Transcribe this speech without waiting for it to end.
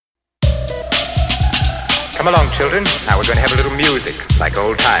Come along, children. Now we're going to have a little music, like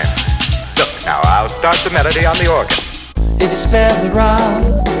old times. Look, now I'll start the melody on the organ. It's Spare the Rock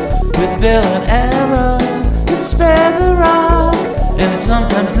with Bill and Ella. It's Spare the Rock and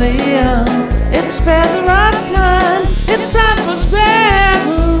sometimes Liam. It's Spare the Rock time. It's time for Spare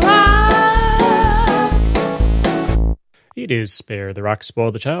the Rock. It is Spare the Rock,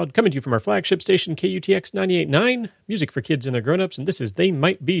 Spoil the Child, coming to you from our flagship station, KUTX 98.9. Music for kids and their grown-ups, and this is They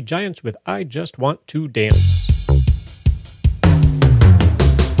Might Be Giants with I Just Want to Dance.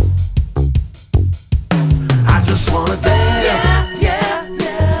 I just wanna dance.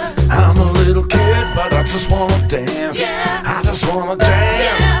 I'm a little kid, but I just wanna dance. I just wanna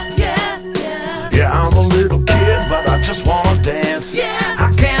dance. Yeah, I'm a little kid, but I just wanna dance.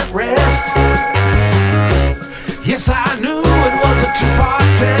 I can't rest. Yes, I knew it was a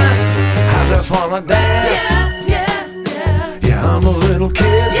two-part test. I just wanna dance. Yeah, I'm a little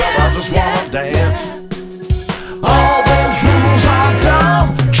kid, but I just wanna dance. All those rules are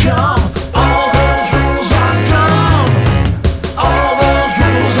dumb, chum. All those rules are dumb. All those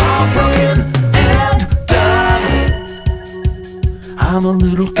rules are broken and dumb. I'm a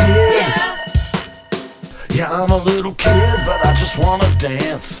little kid. Yeah, I'm a little kid, but I just wanna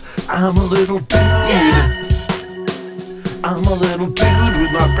dance. I'm a little dude. I'm a little dude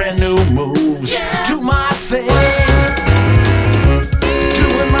with my brand new moves. Do my thing.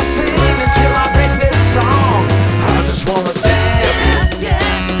 Doing my thing until I break this song. I just wanna dance.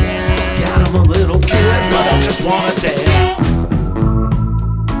 Yeah, I'm a little kid, but I just wanna dance.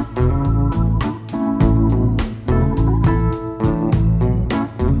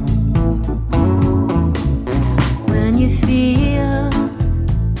 When you feel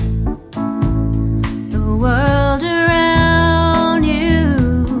the world around you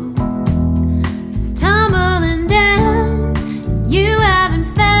is tumbling down, you haven't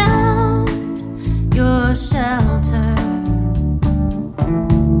found your shelter.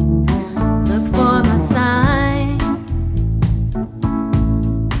 Look for my sign,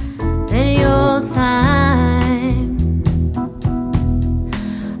 then you'll time.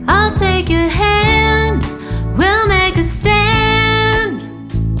 I'll take your hand, we'll make a stand.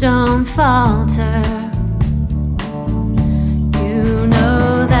 Don't falter. You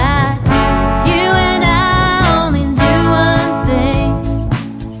know that if you and I only do one thing,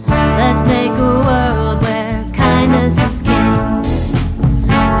 let's make a world where kindness is king.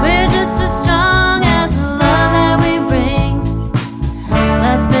 We're just as strong as the love that we bring.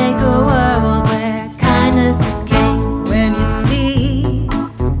 Let's make a world where kindness is king. When you see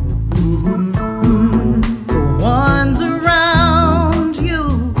the ones around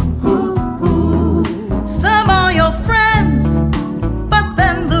you, some are your friends, but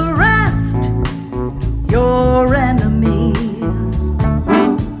then the rest your enemies.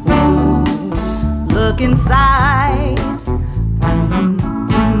 Look inside,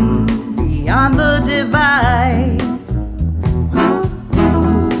 beyond the divide.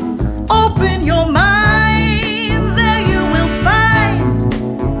 Open your mind, there you will find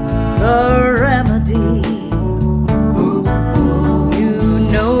the remedy. You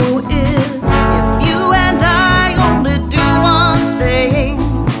know is if you and I only do one thing,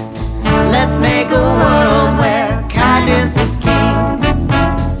 let's make a world where kindness is king.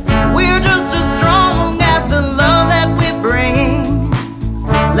 We're just as strong as the love that we bring.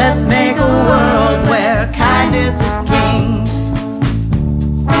 Let's make a world where kindness is king.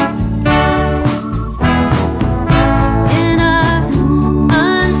 In our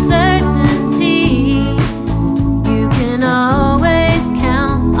uncertainty, you can always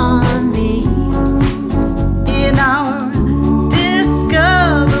count on me. In our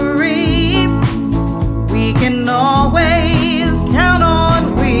discovery, we can always count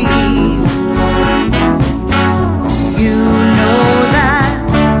on we. You know that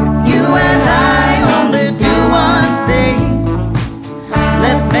if you and I only do one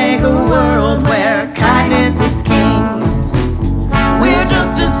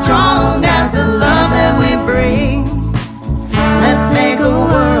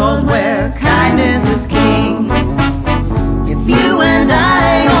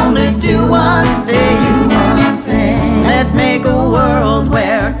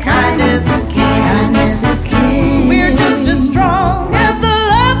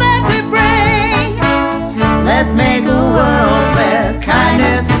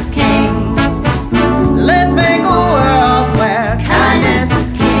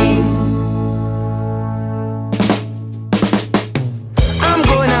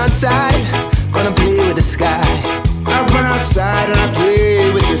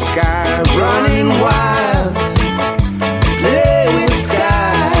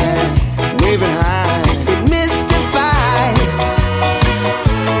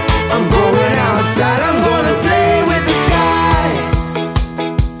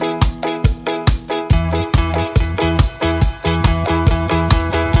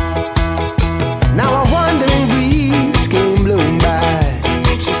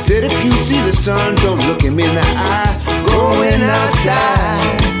look at me in the eye. Going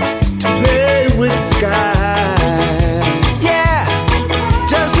outside to play with the sky. Yeah,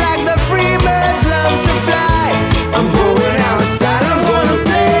 just like the free birds love to fly. I'm going outside, I'm gonna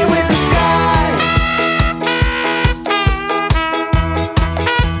play with the sky.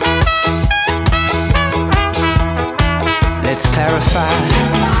 Let's clarify,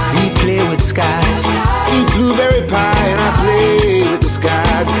 we play with skies. Eat blueberry pie and I play with the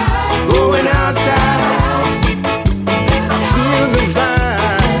skies. Going outside, feel the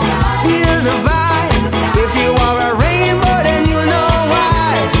vibe, feel the vibe. If you are a rainbow then you'll know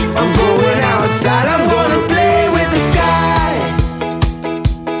why. I'm going outside, I'm gonna play with the sky.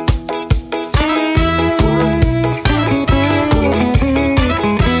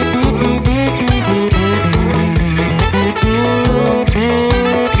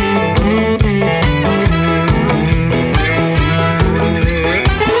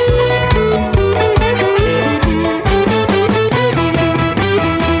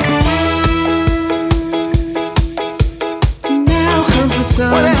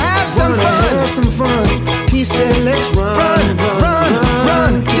 Wanna have some fun. He said, let's run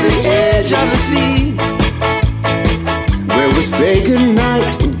to the edge of the sea, where we say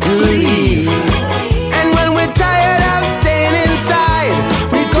goodnight and good eve. And when we're tired of staying inside,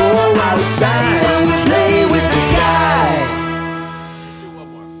 we go outside and we play with the sky.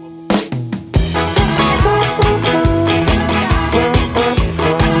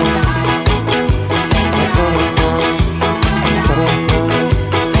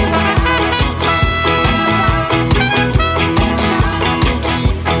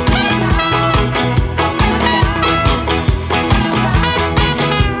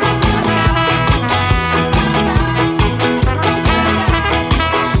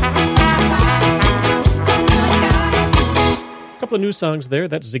 Couple of new songs there.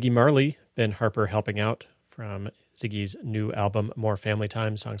 That's Ziggy Marley, Ben Harper helping out from Ziggy's new album, More Family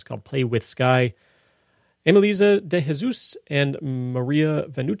Time. Song's called Play with Sky. Emelisa de Jesus and Maria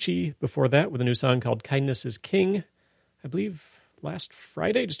Vanucci before that with a new song called Kindness is King. I believe last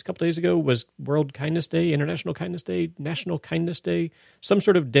Friday, just a couple days ago, was World Kindness Day, International Kindness Day, National Kindness Day, some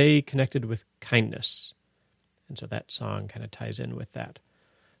sort of day connected with kindness. And so that song kind of ties in with that.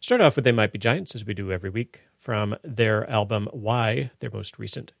 Start off with They Might Be Giants, as we do every week, from their album Why, their most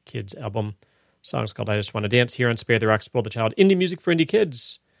recent kids album. Song's called I Just Want to Dance here on Spare the Rock, Spoil the Child, indie music for indie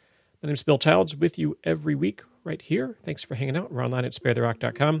kids. My name's Bill Childs, with you every week right here. Thanks for hanging out. We're online at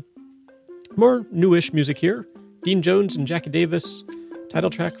sparetherock.com. More newish music here. Dean Jones and Jackie Davis, title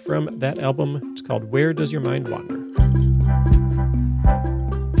track from that album. It's called Where Does Your Mind Wander?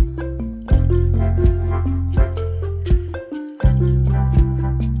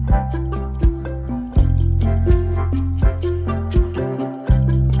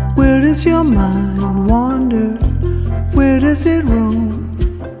 Where does your mind wander? Where does it roam?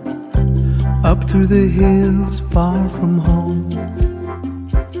 Up through the hills far from home.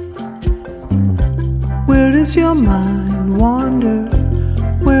 Where does your mind wander?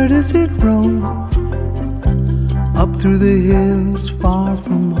 Where does it roam? Up through the hills far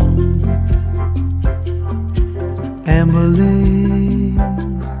from home. Ambling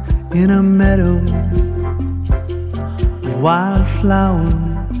in a meadow of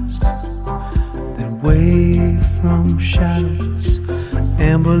wildflowers that wave from shadows.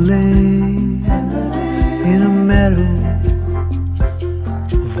 Ambling in a meadow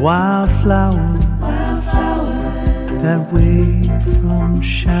of wildflowers that wave from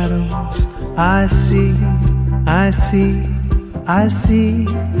shadows. I see, I see, I see,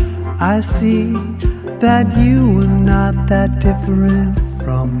 I see that you are not that different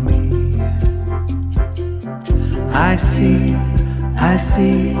from me. I see, I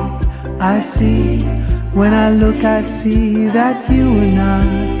see, I see. When I look, I see that you are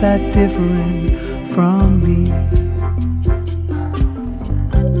not that different from me.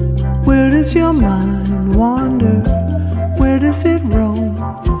 Where does your mind wander? Where does it roam?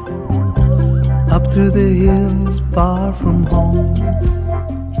 Up through the hills far from home.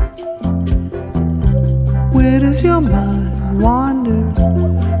 Where does your mind wander?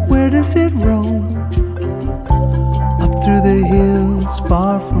 Where does it roam? Up through the hills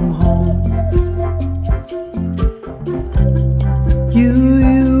far from home. You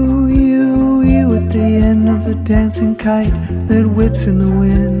at the end of a dancing kite that whips in the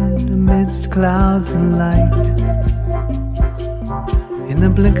wind amidst clouds and light. In the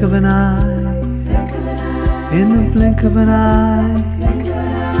blink of an eye, in the blink of an eye,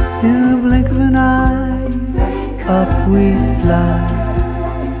 in the blink of an eye, up we fly.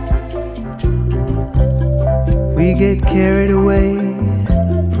 We get carried away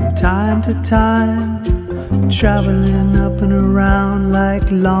from time to time traveling up and around like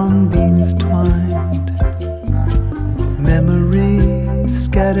long beans twined. Memories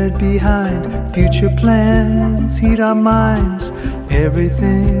scattered behind, future plans heat our minds.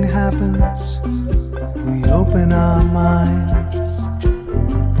 Everything happens, we open our minds.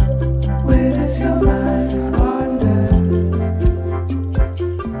 Where does your mind wander?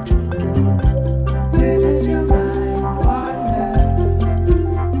 Where does your mind wander?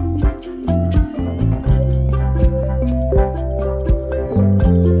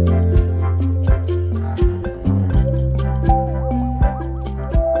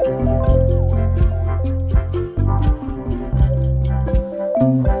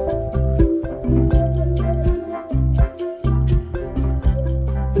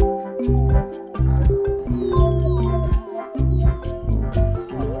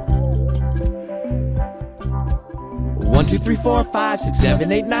 One, two, three, four, 5, 6,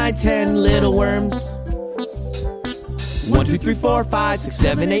 7, 8, 9, 10 little worms. 1, 2, 3, 4, 5, 6,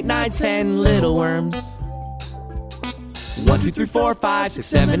 7, 8, 9, 10 little worms. 1, 2, 3, 4, 5, 6,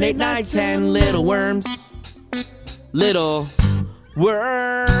 7, 8, 9, 10 little worms. Little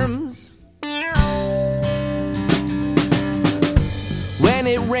worms. When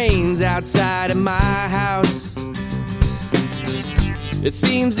it rains outside of my house, it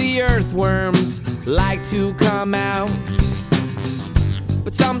seems the earthworms like to come out,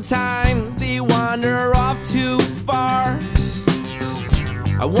 but sometimes they wander off too far.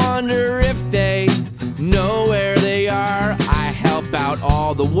 I wonder if they know where they are. I help out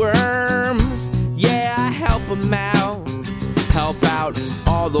all the worms, yeah, I help them out. Help out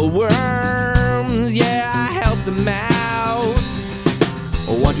all the worms, yeah, I help them out.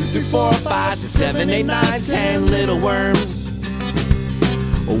 1, 2, 3, 4, 5, 6, 7, 8, 9, 10 little worms.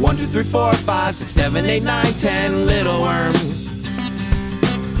 1, 2, 3, 4, 5, 6, 7, 8, 9, 10 little worms.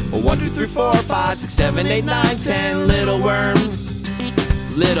 1, 2, 3, 4, 5, 6, 7, 8, 9, 10 little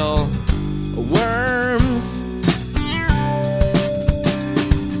worms. Little worms.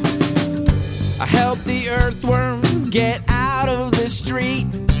 I help the earthworms get out of the street.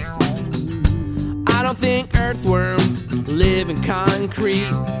 I don't think earthworms live in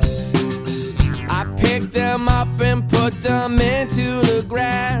concrete. I pick them up and put them into the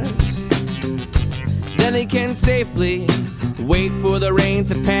grass. Then they can safely wait for the rain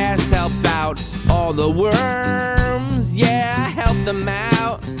to pass. Help out all the worms, yeah, I help them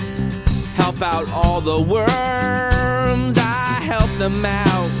out. Help out all the worms, I help them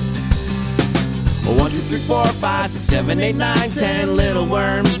out. 1, 2, 3, 4, 5, 6, 7, 8, 9, 10 little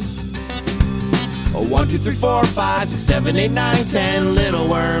worms. 1, 2, 3, 4, 5, 6, 7, 8, 9, 10 little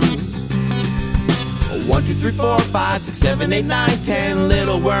worms. 1, 2, 3, 4, 5, 6, 7, 8, 9, 10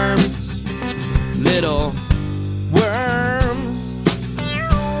 little worms. Little worms.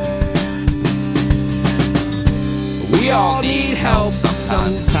 We all need help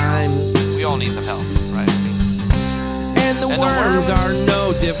sometimes. We all need some help, right? And the worms are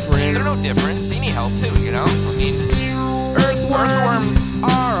no different. They're no different. They need help too, you know? I mean, earthworms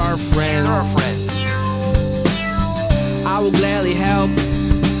are our friends. They're our friends. I will gladly help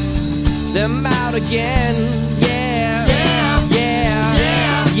them out again. Yeah. Yeah. Yeah.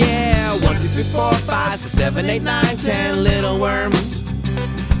 Yeah. Yeah. 1, 2, 3, 4, 5, 6, 7, 8, 9, 10 little worms.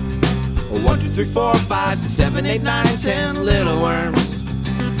 1, 2, 3, 4, 5, 6, 7, 8, 9, 10 little worms.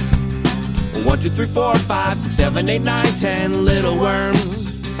 1, 2, 3, 4, 5, 6, 7, 8, 9, 10 little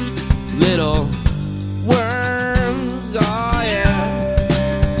worms. Little worms. Oh yeah.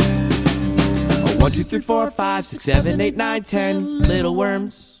 1, 2, 3, 4, 5, 6, 7, 8, 9, 10 little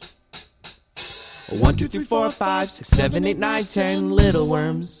worms. 1, 2, 3, 4, 5, 6, 7, 8, 9, 10 little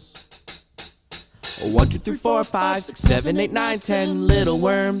worms. 1, 2, 3, 4, 5, 6, 7, 8, 9, 10 little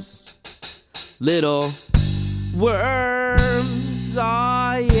worms. Little worms,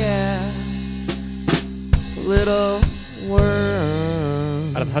 oh yeah. Little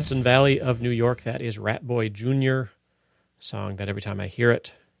worms. Out of the Hudson Valley of New York, that is Ratboy Jr., a song that every time I hear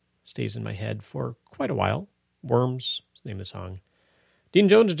it stays in my head for quite a while. Worms is the name of the song. Dean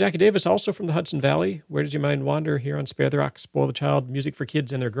Jones and Jackie Davis, also from the Hudson Valley. Where Does Your Mind Wander? Here on Spare the Rock, Spoil the Child, music for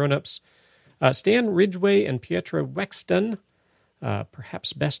kids and their grown-ups. Stan Ridgway and Pietra Wexton,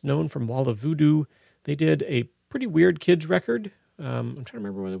 perhaps best known from Wall of Voodoo. They did a pretty weird kids record. I'm trying to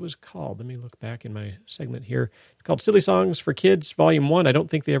remember what it was called. Let me look back in my segment here. It's called Silly Songs for Kids, Volume 1. I don't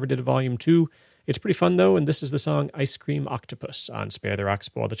think they ever did a Volume 2. It's pretty fun, though, and this is the song Ice Cream Octopus on Spare the Rock,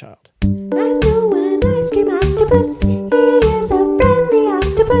 Spoil the Child. I know an ice cream octopus. He is a friendly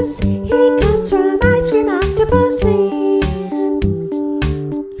octopus. He comes from Ice Cream Octopus Land.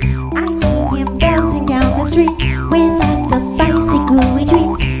 I see him bouncing down the street with lots of icy gooey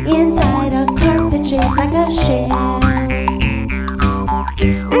treats inside a carpet shaped like a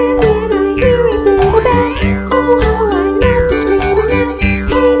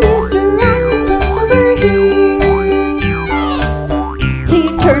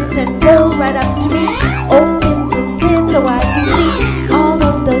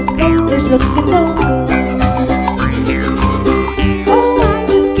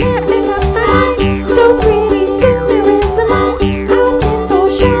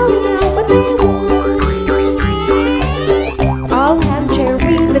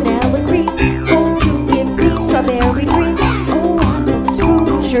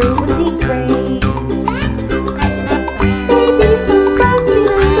sugar would be great. Maybe some frosty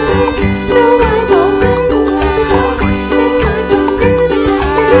lemons. No, I won't bring lemons. Make my pretty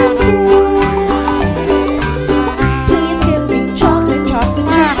custard instead. Please give me chocolate chip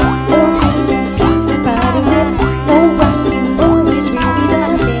or peanut butter whip. Oh, Rocky Road is really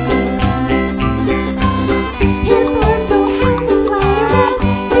the best. His arms so hard and fire up.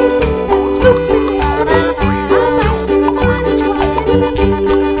 They think that's swooping down. I'm ice cream on each one of these.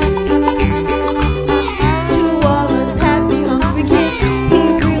 To all us happy, hungry kids, he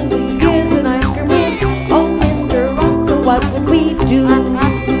really is an ice cream whiz. Oh, Mr. Uncle, what would we do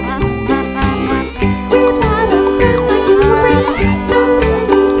without a friend like you, Prince? So many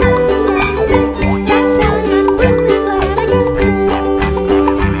lovely things. That's why I'm really glad I can say I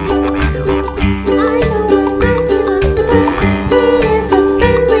know an ice cream octopus. He is a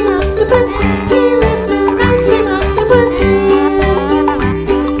friendly octopus. He lives in ice cream octopus land.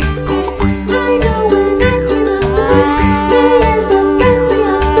 I know an ice cream octopus. He is a friendly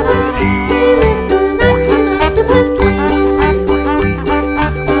octopus. He lives in ice cream octopus land.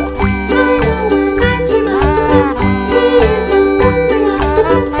 I know an ice cream octopus. He is a friendly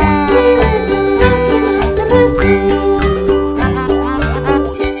octopus. He lives in ice cream octopus land.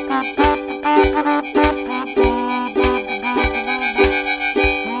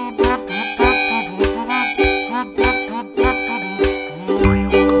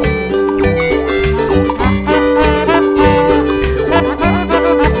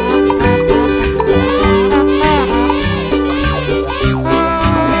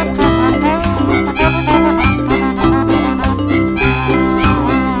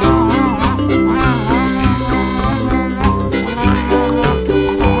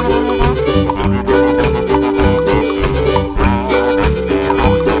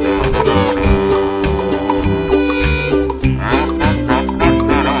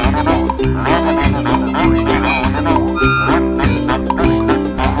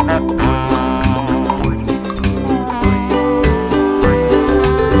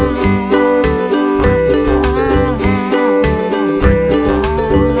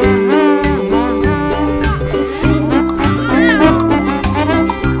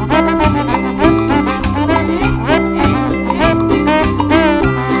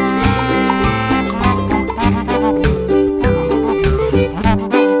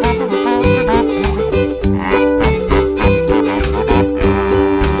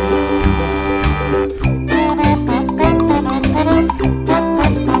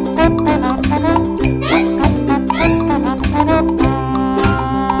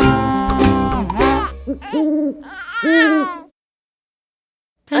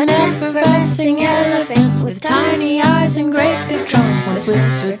 An effervescing elephant with tiny eyes and great big trunk once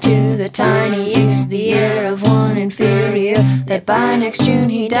whispered to the tiny ear, the ear of one inferior, that by next June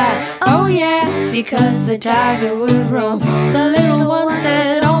he died. Oh yeah, because the tiger would roam. The little one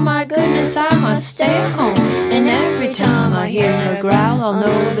said, oh my goodness, I must stay at home. And every time I hear her growl, I'll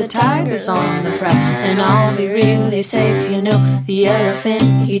know the tiger's on the prowl, and I'll be really safe, you know. The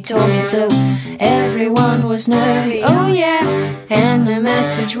elephant, he told me so. Everyone was nervy, oh yeah, and the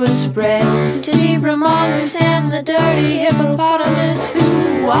message was spread to zebra mongoose and the dirty hippopotamus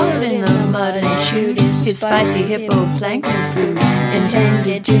who wallowed in the mud and chewed his spicy hippoplankton food,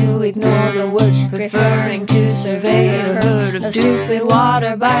 intended to ignore the word, preferring to survey a herd of stupid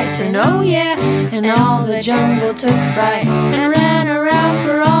water bison. Oh yeah, and all the jungle took fright and ran around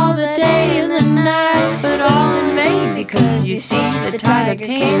for all the day and the night, but all in vain, because you see the tiger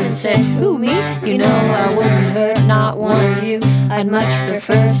came and said, who, me? You know I wouldn't hurt not one of you. I'd much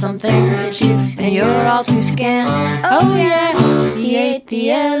prefer something but you, and you're all too scant. Oh yeah, he ate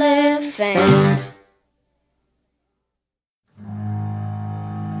the elephant.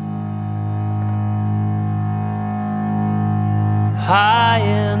 High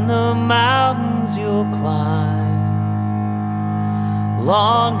in the mountains you'll climb,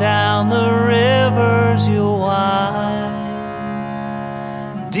 long down the rivers you'll wind,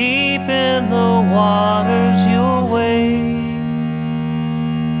 deep in the waters you'll wade.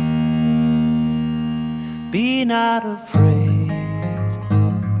 Be not afraid.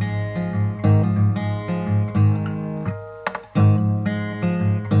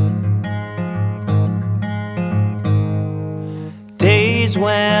 Days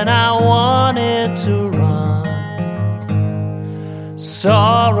when I wanted to run,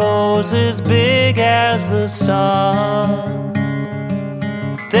 sorrows as big as the sun.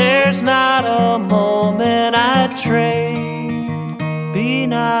 There's not a moment I'd trade. Be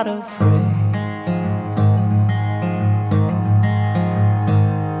not afraid.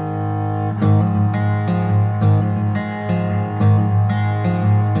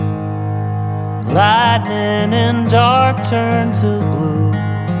 lightning and dark turn to blue.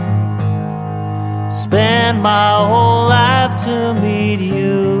 Spend my whole life to meet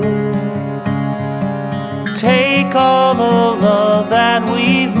you. Take all the love that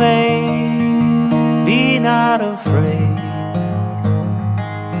we've made. Be not afraid.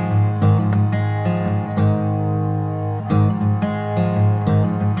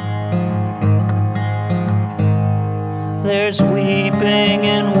 There's weeping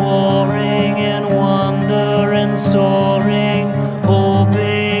and warring and wonder and soaring,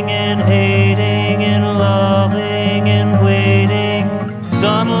 hoping and hating and loving and waiting,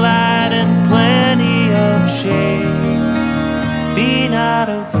 sunlight and plenty of shade. Be not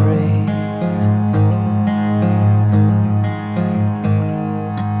afraid.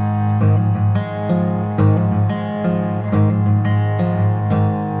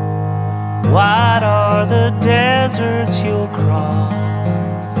 Wide are the deserts you'll cross,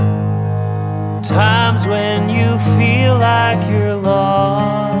 times when you feel like you're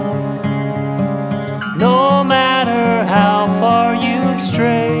lost. No matter how far you've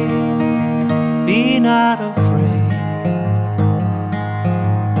strayed, be not afraid.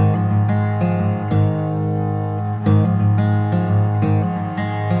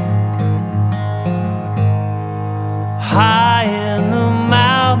 High in the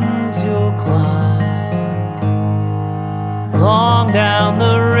mountains you'll climb, long down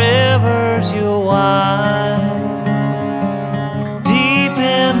the rivers you'll wind, deep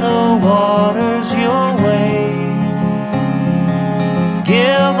in the waters you'll wade.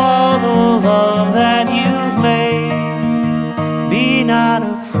 Give all the love that you've made. Be not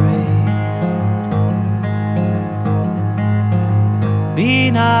afraid. Be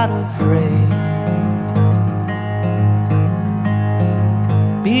not afraid.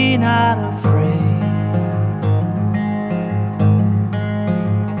 Be not afraid.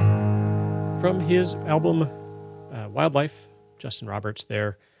 From his album Wildlife, Justin Roberts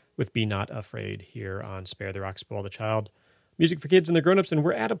there with Be Not Afraid here on Spare the Rock, Spoil the Child. Music for kids and the grown-ups, and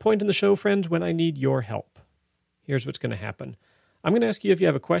we're at a point in the show, friends, when I need your help. Here's what's going to happen. I'm going to ask you if you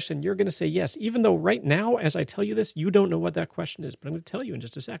have a question. You're going to say yes, even though right now, as I tell you this, you don't know what that question is, but I'm going to tell you in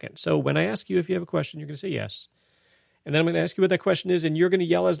just a second. So when I ask you if you have a question, you're going to say yes. And then I'm going to ask you what that question is, and you're going to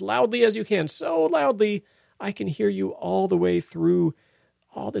yell as loudly as you can, so loudly I can hear you all the way through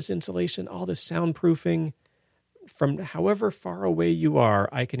all this insulation, all this soundproofing. From however far away you are,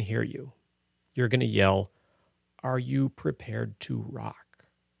 I can hear you. You're going to yell, "Are you prepared to rock?"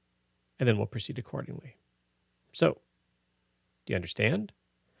 And then we'll proceed accordingly. So, do you understand?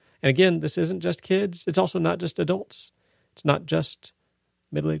 And again, this isn't just kids. It's also not just adults. It's not just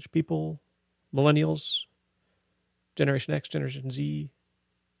middle-aged people, millennials, Generation X, Generation Z,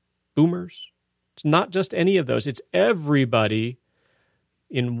 boomers. It's not just any of those. It's everybody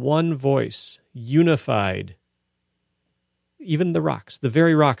in one voice, unified. Even the rocks, the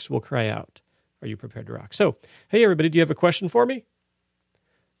very rocks will cry out, "Are you prepared to rock?" So, hey everybody, do you have a question for me?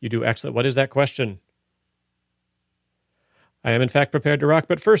 You do. Excellent. What is that question? I am in fact prepared to rock,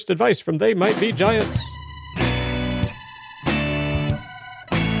 but first, advice from They Might Be Giants.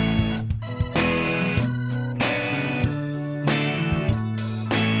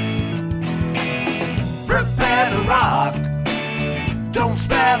 Prepare to rock. Don't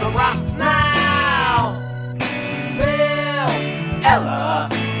spare the rock now. Bill, Ella,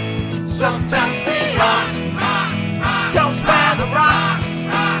 sometimes they rock. Don't spare the rock.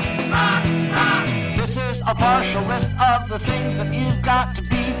 This is a partial list of the things that you've got to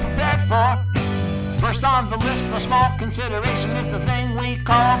be prepared for. First on the list for small consideration is the thing we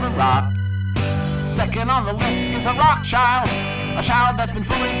call the rock. Second on the list is a rock child, a child that's been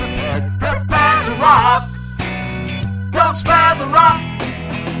fully prepared. Prepare to rock. Don't spare the rock.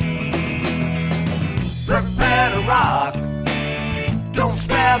 Prepare to rock. Don't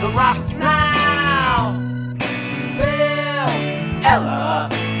spare the rock now. Bill, Ella,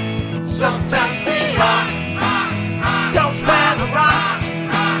 sometimes they rock. Don't spare the rock.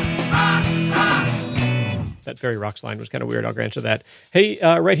 That very rocks line was kind of weird. I'll grant you that. Hey,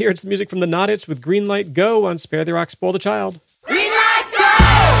 right here, it's the music from the Not-Its with Green Light Go on Spare the Rock, Spoil the Child. Green light go!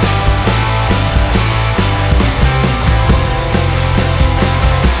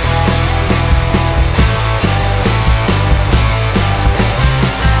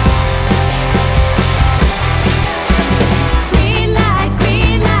 Green light,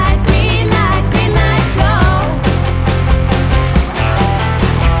 green light, green light, green light, go.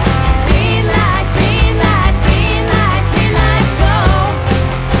 Green light, green light, green light, green light, go.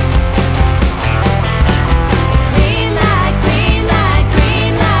 Green light, green light,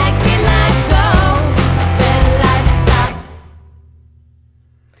 green light, green light, go. Red light, stop.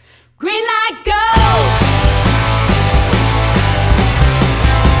 Green light, go.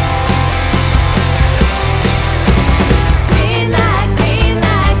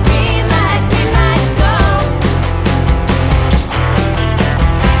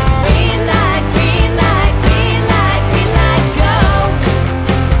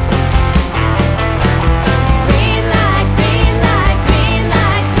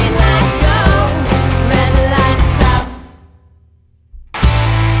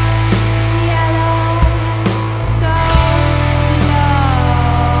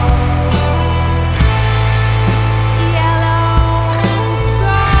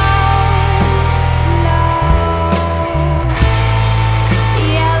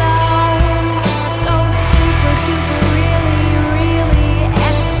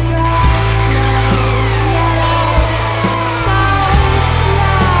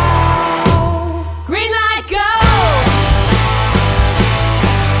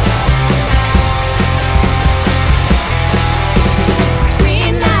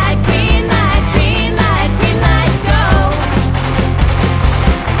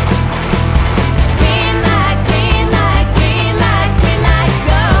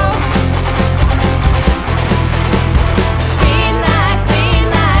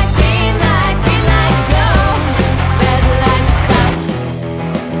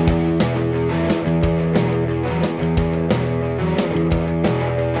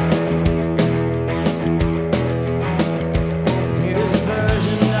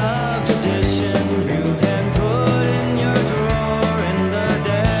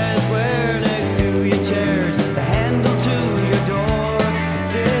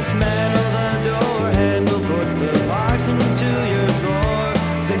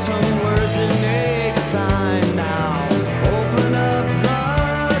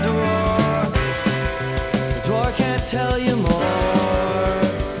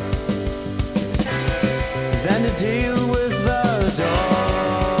 to deal with the door.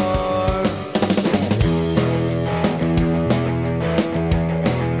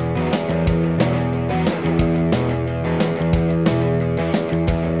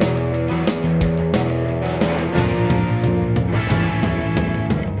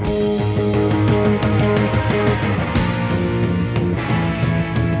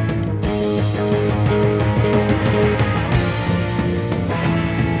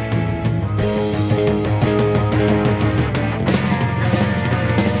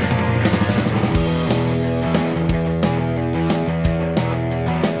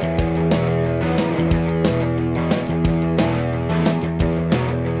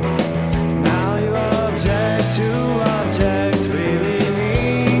 Now you object to objects really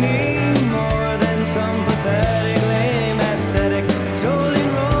meaning more than some pathetic lame aesthetic. Stolen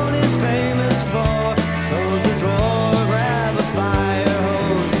Road is famous for close the drawer, grab a fire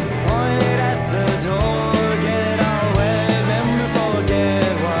hose, point it at the door, get it all wet, never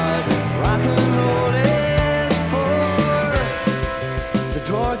forget what rock and roll is for. The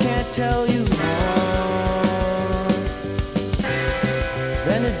drawer can't tell you more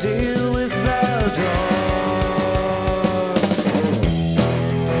than to deal with the door.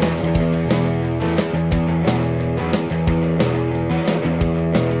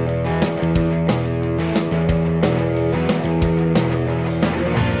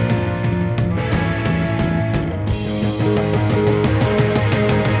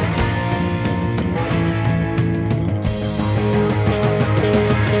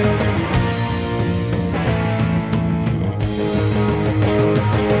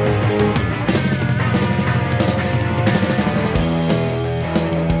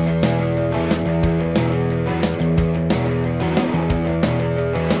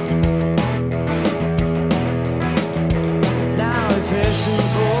 Now I'm fishing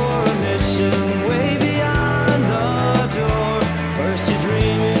for a mission way beyond the door. First you're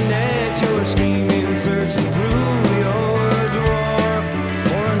dreaming, next you're scheming, searching through your drawer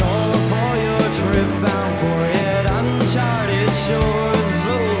for an oar for your trip, bound for yet uncharted shores.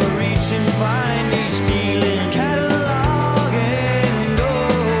 Overreaching, finding, stealing, cataloging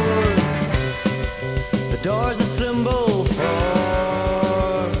doors. The door's a symbol for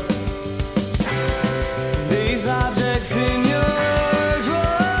these objects in your drawer.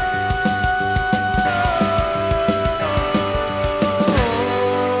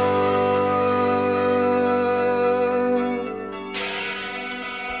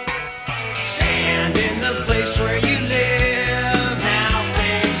 Stand in the place where you live. Now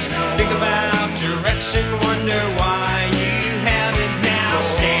face no. Think about direction. Wonder why you haven't now.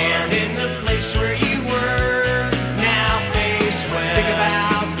 Stand in the place where you were. Now face west. Think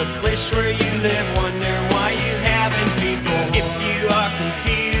about the place where you live. Wonder why you haven't before. If you are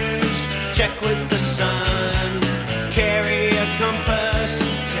confused, check with the sun. Carry a compass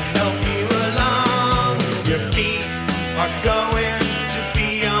to help you along. Your feet are going to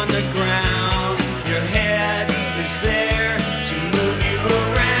be on the ground. Your head is there to move you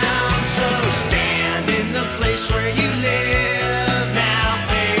around. So stand in the place where you live. Now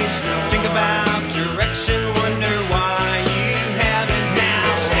face no. Think about direction. Wonder why you haven't now.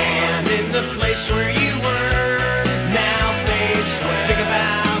 Stand in the place where you were. Now face west. Think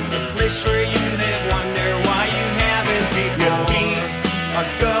about the place where you live. Wonder why you haven't before. Your feet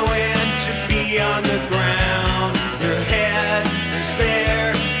are going to be on the ground. Your head is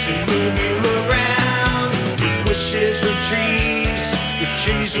there to move you around. If wishes were trees, the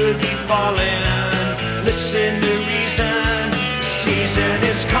trees would be falling. Listen to reason, the season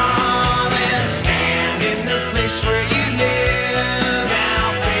is calling. Stand in the place where you live. Now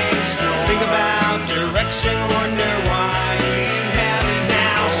face no. Think about direction. Wonder why you haven't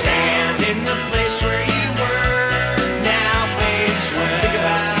now. Stand in the place where you were. Now face west. Think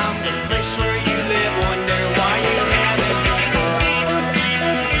about the place where you live. Wonder why you haven't.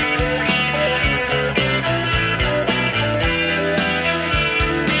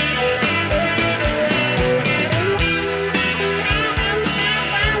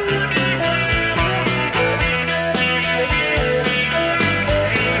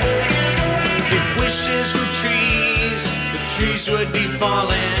 If wishes were trees, the trees would be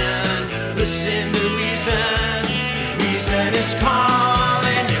falling. Listen to reason, reason is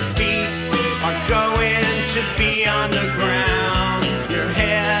calling. Your feet are going to be on the ground. Your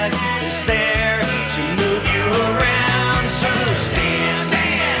head is there to move you around. So stand.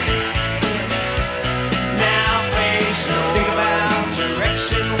 Now face no. Think about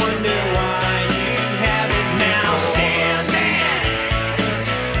direction. Wonder why you haven't now. Stand.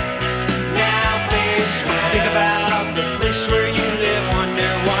 Now face no. Think about the place where you live.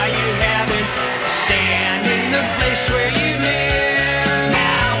 Wonder why you haven't. Stand in the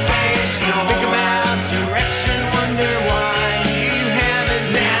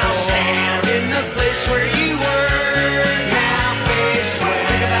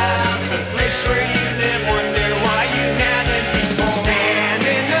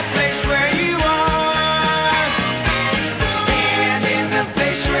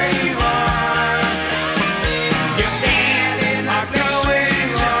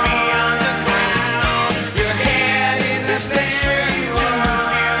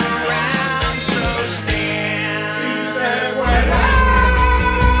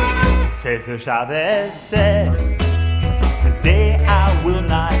Cesar Chavez said, today I will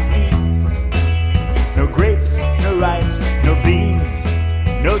not eat no grapes, no rice, no beans,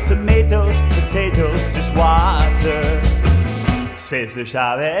 no tomatoes, potatoes, just water. Cesar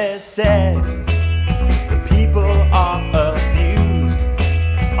Chavez said, the people are abused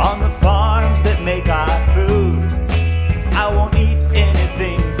on the farms that make our food. I won't eat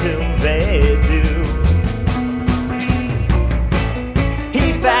anything till they do.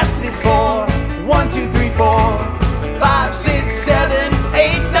 He fasted for 1, 2, 3, 4, 5, 6, 7,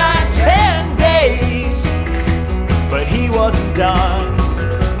 8, 9, 10 days, but he wasn't done.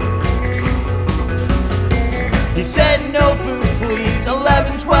 He said no food please,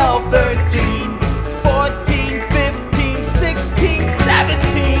 11, 12, 13, 14, 15, 16,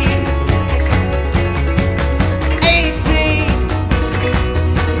 17, 18,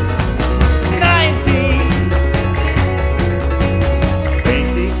 19,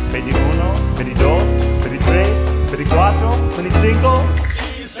 20, 21, 22, 23, 24, 25.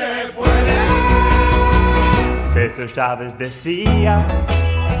 Si se puede. Cesar Chavez decía,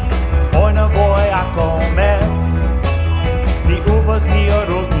 hoy no voy a comer ni uvas, ni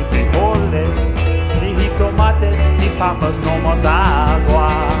arroz, ni frijoles, ni jitomates, ni papas, no más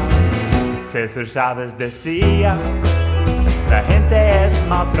agua. Cesar Chavez decía, la gente es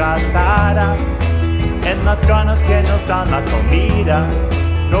maltratada en las ganas que nos dan la comida.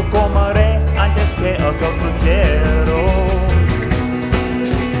 No comeré antes que el cosechero.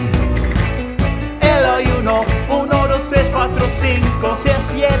 El ayuno, 1, 2, 3, 4, 5, 6,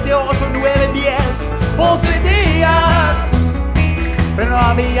 7, 8, 9, 10, 11 días, pero no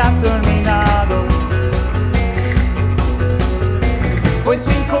había terminado. Fue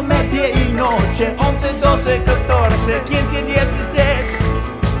 5, media y noche, 11, 12, 14, 15, 16,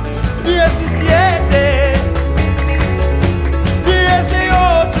 17,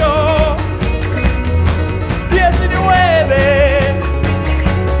 18, 19,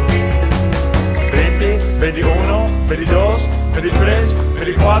 20, 21, 22, 23,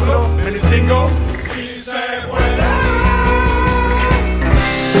 24, 25. Si se puede.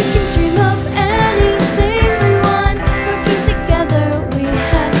 We can dream up anything we want. Working together, we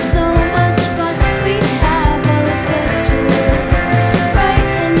have so much fun. We have all of the tools right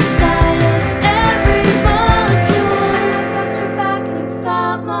inside us, every molecule. I've got your back and you've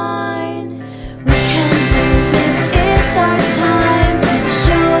got mine. We can do this, it's our time.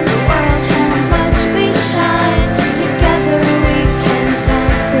 Show the world how much we shine. Together we can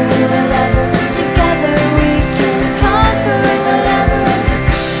conquer whatever. Together we can conquer whatever.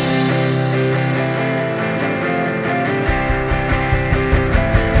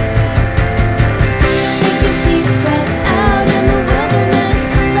 Take a deep breath out in the wilderness.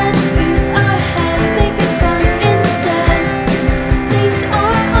 Let's use our head, make it fun instead. Things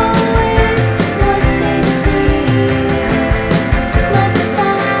are always what they seem. Let's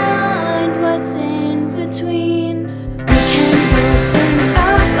find what's in between. We can open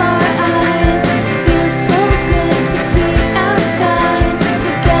up our eyes. Feels so good to be outside.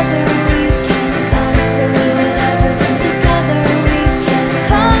 Together we can conquer whatever. Together we can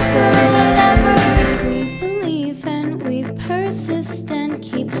conquer whatever. If we believe and we persist and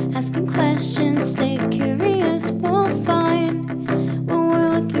keep asking questions, stay curious, we'll find what we're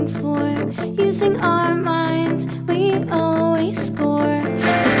looking for. Using our minds, we always score.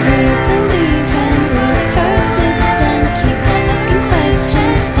 If we believe and we persist and keep asking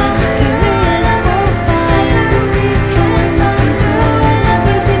questions, stay curious, we'll find what we're looking for.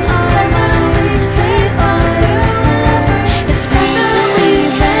 Using our minds, we always score. If we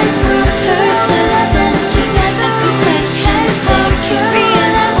believe and we persist and keep asking questions, stay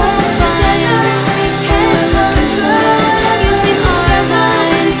curious, we'll find what we're looking for. Using our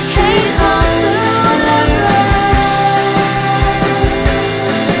minds, we always score.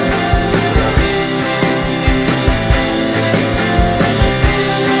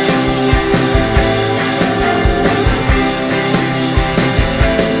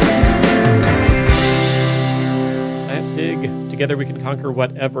 That's Sig. Together we can conquer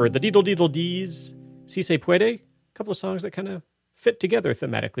whatever. The Deedle Deedle Dees. Si se puede. A couple of songs that kind of fit together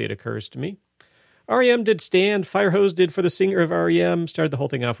thematically, it occurs to me. REM did Stand. Firehose did For the Singer of REM. Started the whole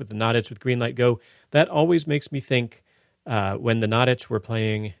thing off with the Nodits with Green Light Go. That always makes me think when the Nodits were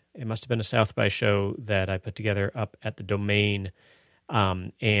playing, it must have been a South by show that I put together up at the Domain.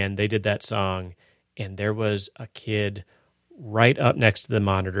 And they did that song. And there was a kid right up next to the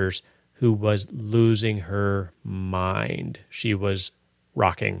monitors who was losing her mind. She was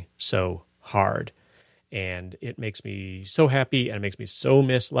rocking so hard. And it makes me so happy and it makes me so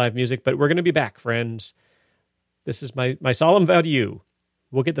miss live music. But we're going to be back, friends. This is my solemn vow to you.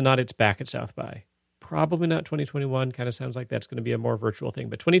 we'll get the nod. It's back at South by. Probably not 2021. Kind of sounds like that's going to be a more virtual thing.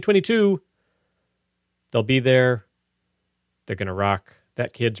 But 2022, they'll be there. They're going to rock.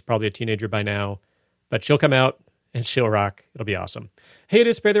 That kid's probably a teenager by now. But she'll come out and she'll rock. It'll be awesome. Hey, it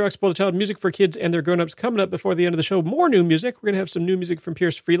is Spare the Rock, Spoil the Child. Music for kids and their grown-ups coming up before the end of the show. More new music. We're going to have some new music from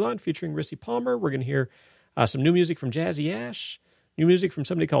Pierce Freelon featuring Rissy Palmer. We're going to hear some new music from Jazzy Ash. New music from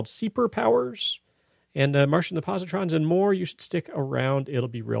somebody called Seeper Powers. And Martian the Positrons and more. You should stick around. It'll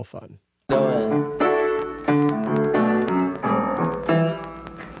be real fun. Go ahead.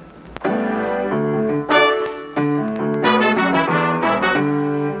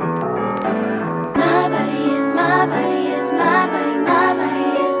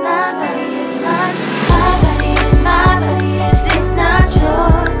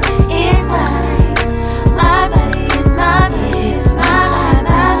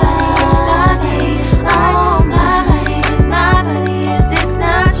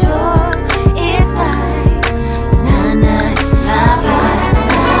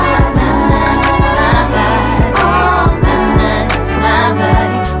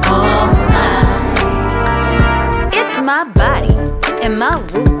 My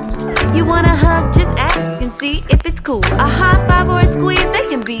rules. You want a hug, just ask and see if it's cool. A high five or a squeeze, they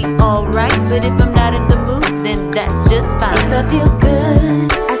can be alright. But if I'm not in the mood, then that's just fine. If I feel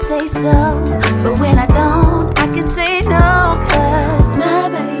good, I say so. But when I don't, I can say no. Cause my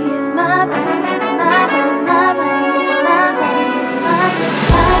body is my body is my body. My body is my body is my body.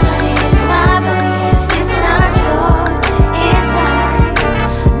 My body is my body is, it's not yours, it's mine.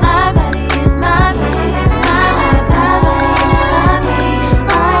 My body is my body is my body.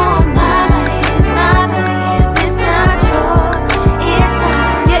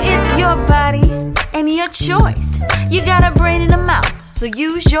 Your choice. You got a brain and a mouth, so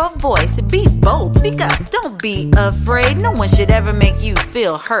use your voice. Be bold, speak up, don't be afraid. No one should ever make you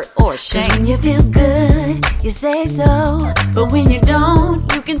feel hurt or ashamed. 'Cause when you feel good, you say so. But when you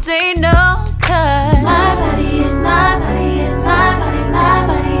don't, you can say no. 'Cause my body is my body is my body. My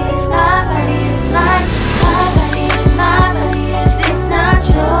body is my body is my body is my body is, it's not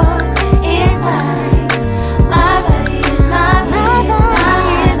yours, it's mine. My body is my body is my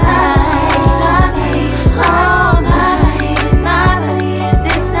body is mine.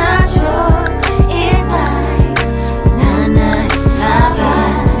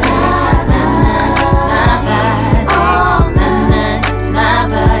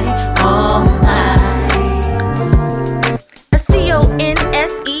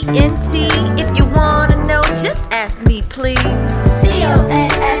 If you wanna know, just ask me, please.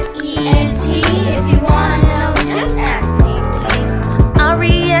 C-O-N-S-E-N-T. If you wanna know, just ask me, please.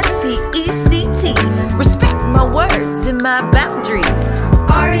 R-E-S-P-E-C-T. Respect my words and my boundaries.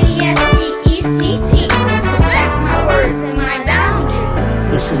 R-E-S-P-E-C-T. Respect my words and my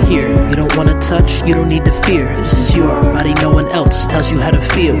boundaries. Listen here, you don't want to touch, you don't need to fear. This is your body, no one else tells you how to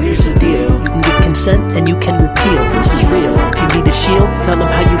feel. Here's the deal, you can give consent and you can repeal. This is real, if you need a shield, tell them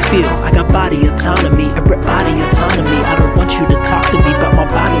how you feel. I got body autonomy, I rip body autonomy. I don't want you to talk to me about my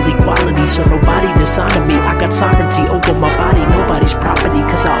bodily qualities, so nobody dishonor me. I got sovereignty over my body, nobody's property,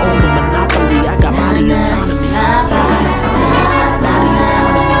 'cause I own the monopoly. I got body autonomy, body autonomy, body autonomy, body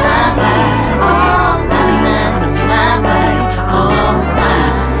autonomy, body autonomy, body autonomy.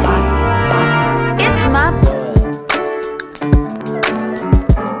 It's my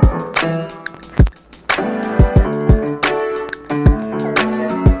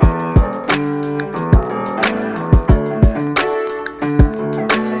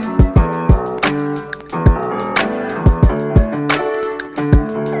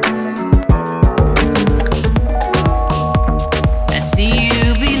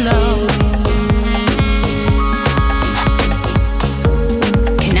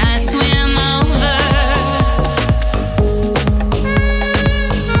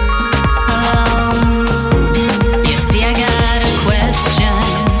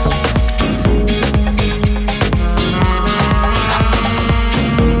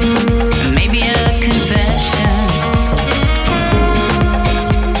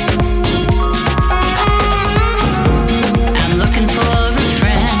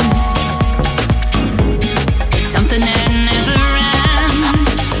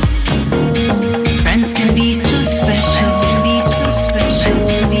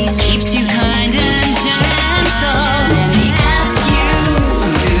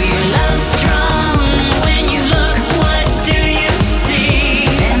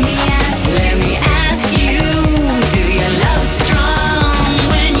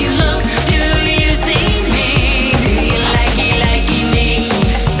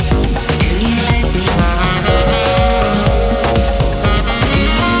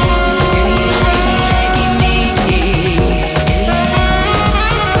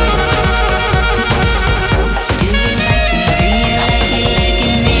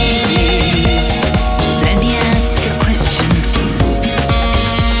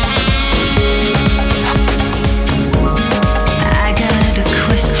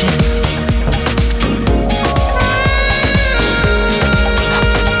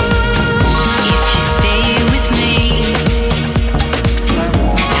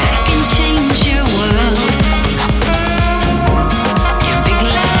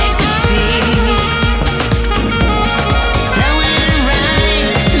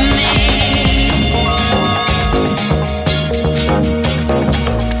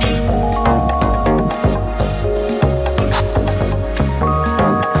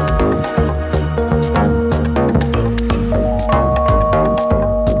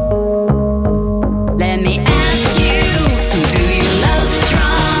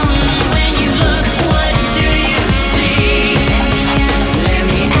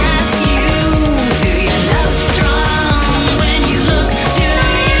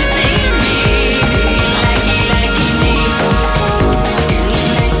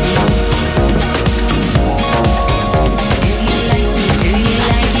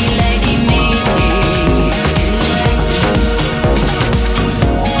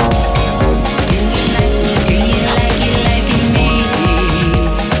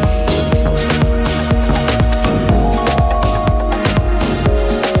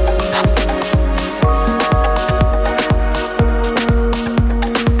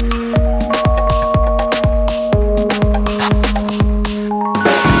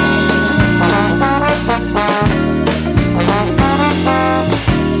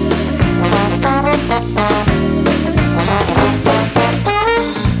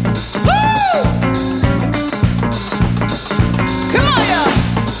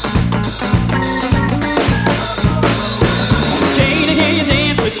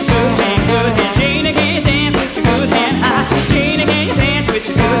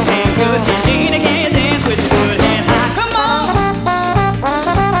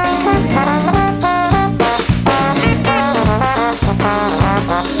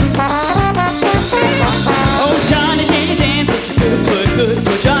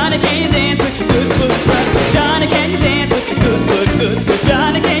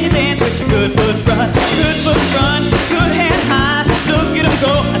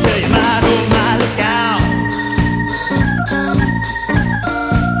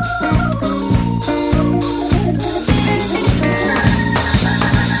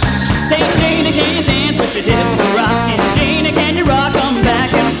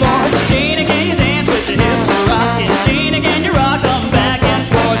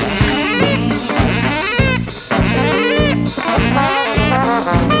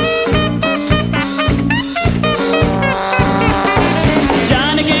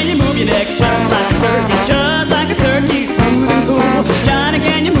turkey, just like a turkey, smooth and cool. Johnny,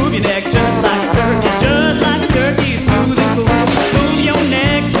 can you move your neck just like a turkey, just like a turkey, smooth and cool. Move your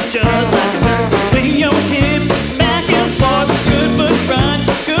neck just like a turkey, swing your hips back and forth. Good foot front,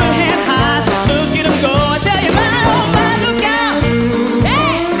 good hand high. Look at 'em go, I tell you, my oh my, look out!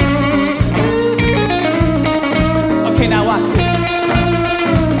 Hey! Okay, now watch this.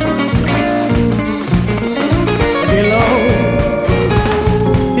 Get low,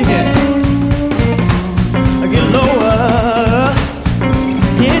 yeah. Get lower,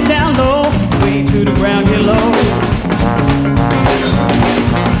 get down low, way to the ground, get low.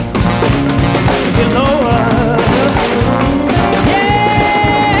 Get lower, yeah.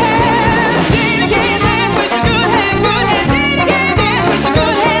 Gina can dance with your good hand, good hand. Gina can dance with your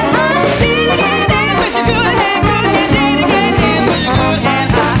good hand high. Gina can dance with your good hand, good hand. Gina can dance with your good hand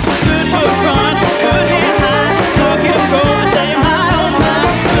high. Good foot front, good hand high. Look at 'em go, I tell you my oh my.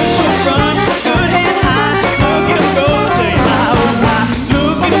 Good foot front, good hand high. Look at 'em go, I tell you my oh my.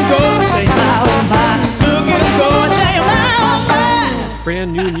 Look at 'em go, I tell you my oh my. Look at 'em go, I tell you my oh my.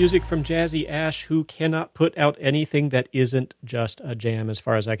 Brand new music from Jazzy Ash, who cannot put out anything that isn't just a jam, as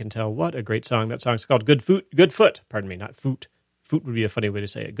far as I can tell. What a great song. That song's called Good Foot. Pardon me, not Foot. Foot would be a funny way to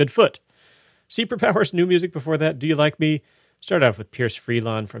say it. Good Foot. Superpower's new music before that, Do You Like Me? Start off with Pierce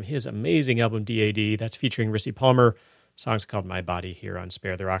Freelon from his amazing album D.A.D. That's featuring Rissy Palmer. Song's called My Body here on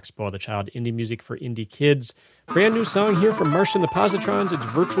Spare the Rock, Spoil the Child, indie music for indie kids. Brand new song here from Martian the Positrons. It's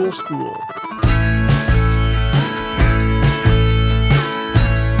Virtual School.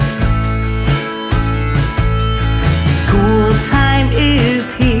 School time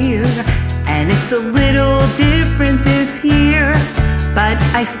is here, and it's a little different this year. But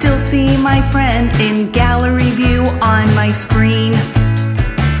I still see my friends in gallery view on my screen.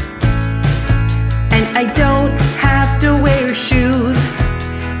 And I don't have to wear shoes.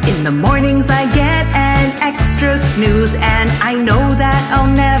 In the mornings I get an extra snooze, and I know that I'll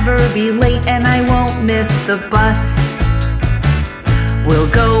never be late and I won't miss the bus. We'll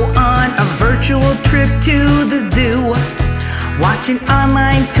go on a virtual trip to the zoo, watch an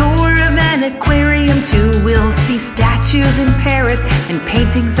online tour of an aquarium too. We'll see statues in Paris and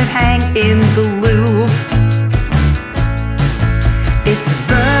paintings that hang in the Louvre. It's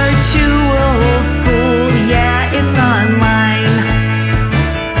virtual school, yeah, it's online.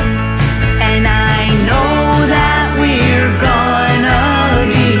 And I know that we're gonna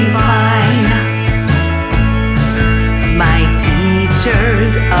be fine. My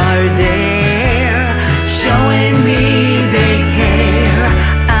teachers are there, showing me they care.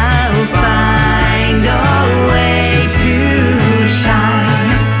 I'll find a way to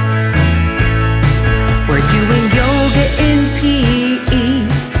shine. We're doing yoga in PE.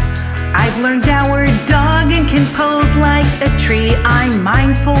 I've learned downward dog and can pose like a tree. I'm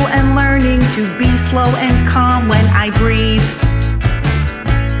mindful and learning to be slow and calm when I breathe.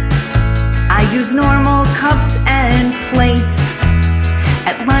 I use normal cups and plates.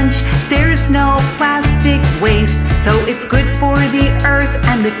 At lunch, there's no plastic waste, so it's good for the earth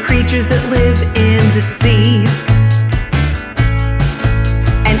and the creatures that live in the sea.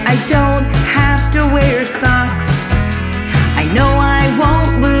 And I don't have to wear socks. I know I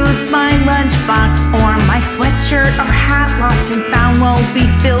won't lose my lunchbox, or my sweatshirt or hat lost and found won't be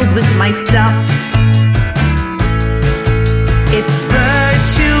filled with my stuff. It's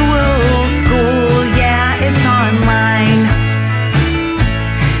virtual school, yeah, it's online.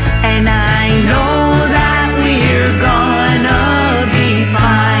 And I know that we're gonna be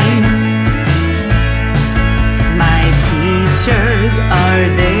fine. My teachers are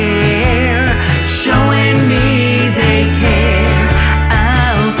there, showing me they care.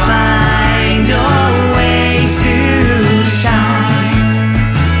 I'll find a way to shine.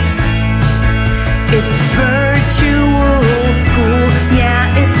 It's virtual school,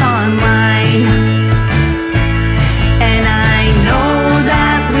 yeah, it's online. And I know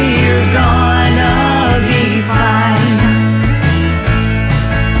that we're gonna be fine.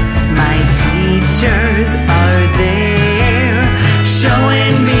 My teachers are there,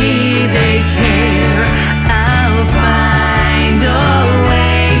 showing me they care. I'll find a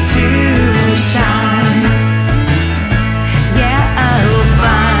way to shine. Yeah, I'll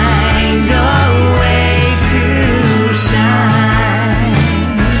find a way to shine.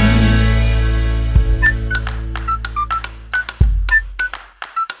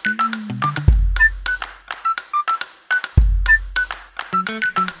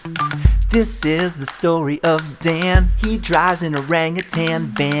 This is the story of Dan. He drives an orangutan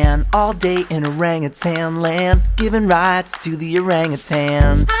van all day in orangutan land, giving rides to the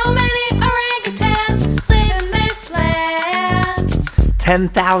orangutans. How many orangutans live in this land?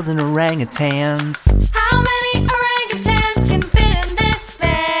 10,000 orangutans. How many orangutans can fit in this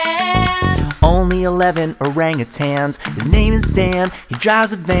van? Only 11 orangutans. His name is Dan. He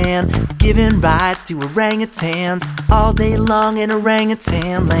drives a van, giving rides to orangutans all day long in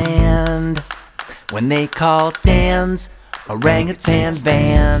orangutan land. When they call Dan's orangutan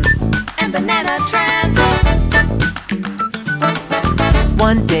van. And banana transit.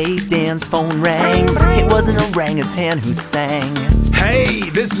 One day Dan's phone rang. It was an orangutan who sang. Hey,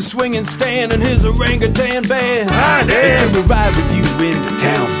 this is Swingin' Stan and his orangutan band. Hi, Dan. Can we ride with you into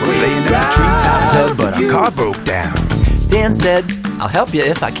town? We're playing at the Treetop Club, but our car broke down. Dan said, I'll help you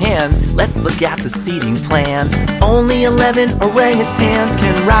if I can. Let's look at the seating plan. Only 11 orangutans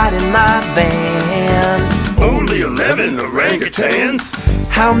can ride in my van. Only 11 orangutans?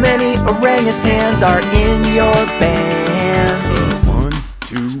 How many orangutans are in your band? 1,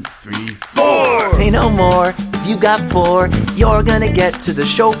 2, 3, 4. Say no more. If you got 4, you're gonna get to the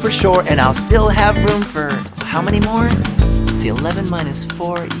show for sure, and I'll still have room for how many more? Let's see, 11 minus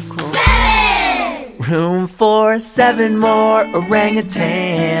 4 equals 7! Room for 7 more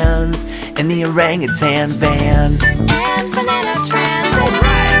orangutans in the orangutan van. And banana transit.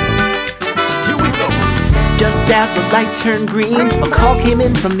 Here we go. Just as the light turned green, a call came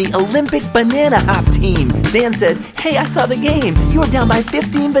in from the Olympic banana hop team. Dan said, hey, I saw the game. You were down by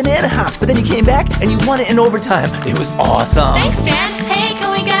 15 banana hops, but then you came back and you won it in overtime. It was awesome. Thanks, Dan. Hey,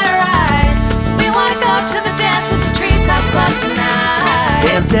 can we get a ride? We want to go to the dance at the Treetop Club tonight.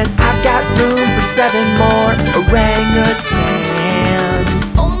 Dan said, I've got room for 7 more orangutans.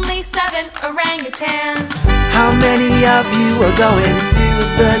 Only 7 orangutans. How many of you are going to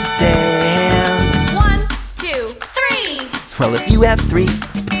the dance? 1, 2, 3. Well, if you have 3,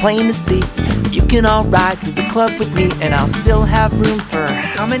 it's plain to see. You can all ride to the club with me, and I'll still have room for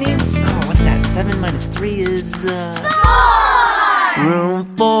how many? Oh, what's that? 7 minus 3 is... 4! Room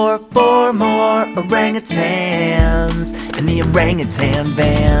for 4 more orangutans in the orangutan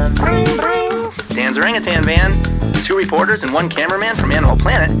van. Dan's orangutan van. 2 reporters and 1 cameraman from Animal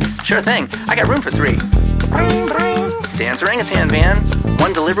Planet. Sure thing. I got room for 3. Dan's orangutan van.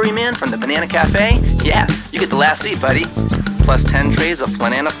 1 delivery man from the Banana Cafe. Yeah, you get the last seat, buddy. Plus 10 trays of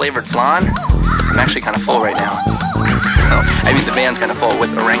banana-flavored flan. I'm actually kind of full right now. Oh, I mean, the van's kind of full with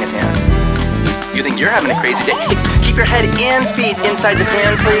orangutans. You think you're having a crazy day? Hey, keep your head and feet inside the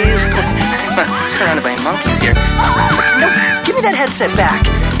van, please. Surrounded by monkeys here. No, give me that headset back.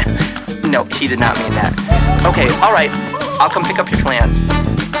 No, he did not mean that. Okay, all right. I'll come pick up your flan.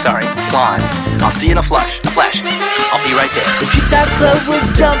 Sorry, flan. I'll see you in a flash. I'll be right there. The Treetop Club was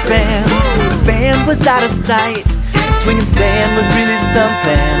jumping. The band was out of sight. The swinging stand was really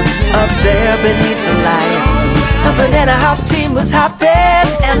something up there beneath the lights. The banana hop team was hopping,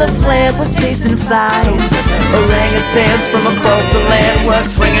 and the flan was tasting fine. Orangutans from across the land were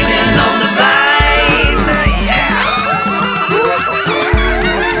swinging in on the vine. Yeah.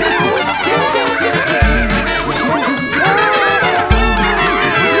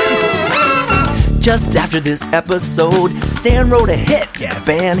 Just after this episode, Stan wrote a hit. The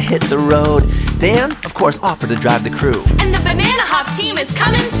band hit the road. Dan, of course, offered to drive the crew. And the banana hop team is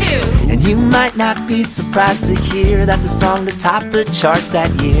coming too. And you might not be surprised to hear that the song to top the charts that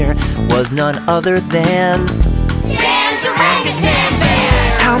year was none other than Dan's orangutan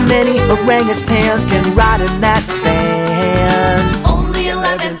van. How many orangutans can ride in that van? Only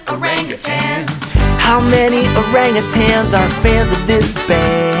 11 orangutans. How many orangutans are fans of this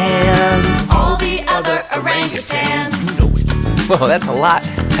band? All the other orangutans. Whoa, that's a lot.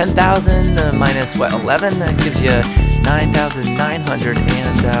 10,000 minus what, 11? That gives you 9,900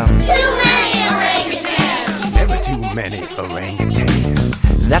 and Too many orangutans. Never too many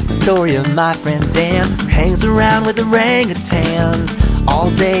orangutans. That's the story of my friend Dan, who hangs around with orangutans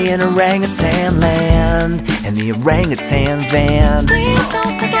all day in orangutan land and the orangutan van. Please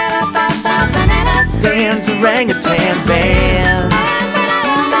don't forget about the bananas. Dan's orangutan van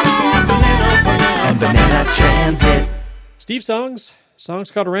and banana transit. Steve Songs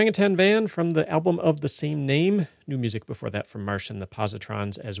called Orangutan Van from the album of the same name. New music before that from Martian the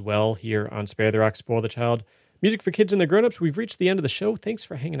Positrons as well here on Spare the Rock, Spoil the Child. Music for kids and their grown-ups. We've reached the end of the show. Thanks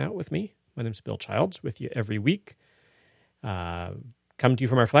for hanging out with me. My name's Bill Childs, with you every week. Coming to you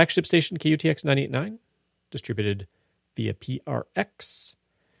from our flagship station, KUTX 98.9, distributed via PRX.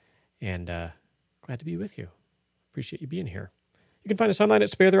 And glad to be with you. Appreciate you being here. You can find us online at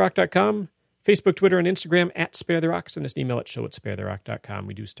sparetherock.com. Facebook, Twitter, and Instagram at Spare the Rock. Send us an email at show@sparetherock.com.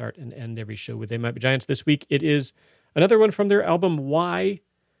 We do start and end every show with They Might Be Giants. This week it is another one from their album Why.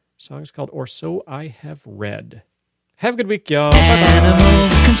 Song's called Or So I Have Read. Have a good week, y'all.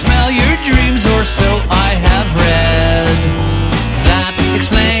 Animals can smell your dreams, or so I have read. got to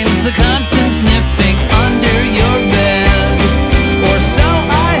explain.